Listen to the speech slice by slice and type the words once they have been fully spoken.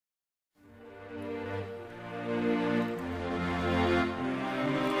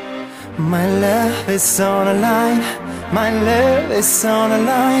My love is on the line. My love is on the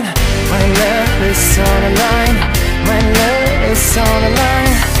line. My love is on the line. My love is on the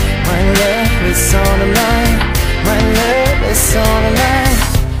line. My love is on the line. My love is on the line.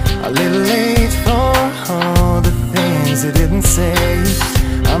 A little late for all the things I didn't say.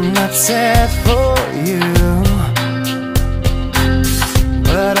 I'm not sad for you,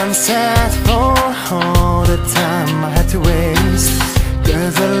 but I'm sad for all the time I had to waste.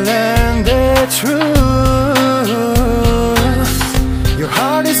 'Cause I learned the truth. Your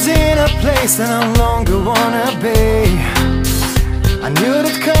heart is in a place that I no longer wanna be. I knew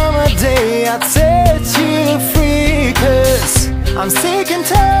there'd come a day I'd set you free. 'Cause I'm sick and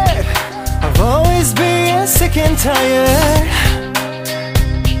tired of always being sick and tired.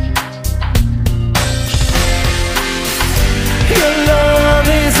 Your love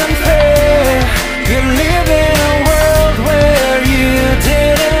is unfair. You live in a world where you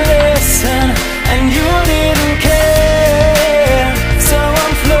didn't listen and you didn't care. So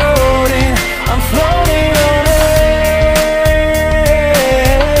I'm floating on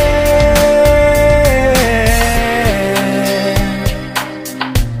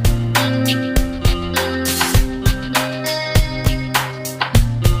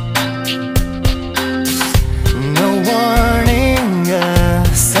No warning,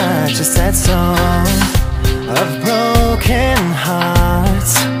 such a sad song of broken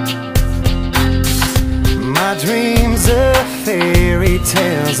hearts. My dreams of fairy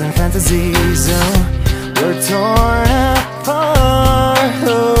tales and fantasies, oh, were torn apart.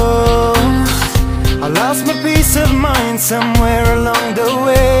 Oh, I lost my peace of mind somewhere along the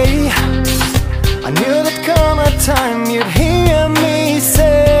way. I knew there'd come a time you'd hear me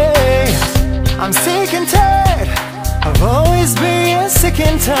say, I'm sick and tired of always being sick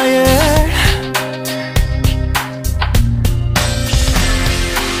and tired.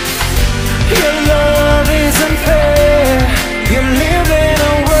 Your love is unfair. You live in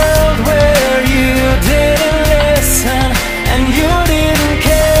a world where you didn't listen and you didn't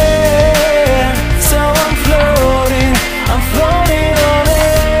care. So I'm floating on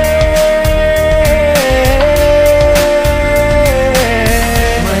air.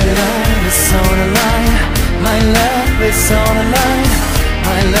 My love is on the line. My love is on the line.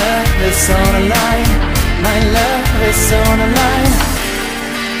 My love is on the line. My love is on the line.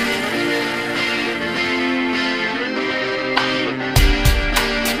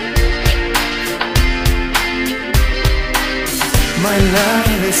 My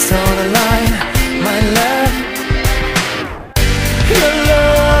love is on the line. My love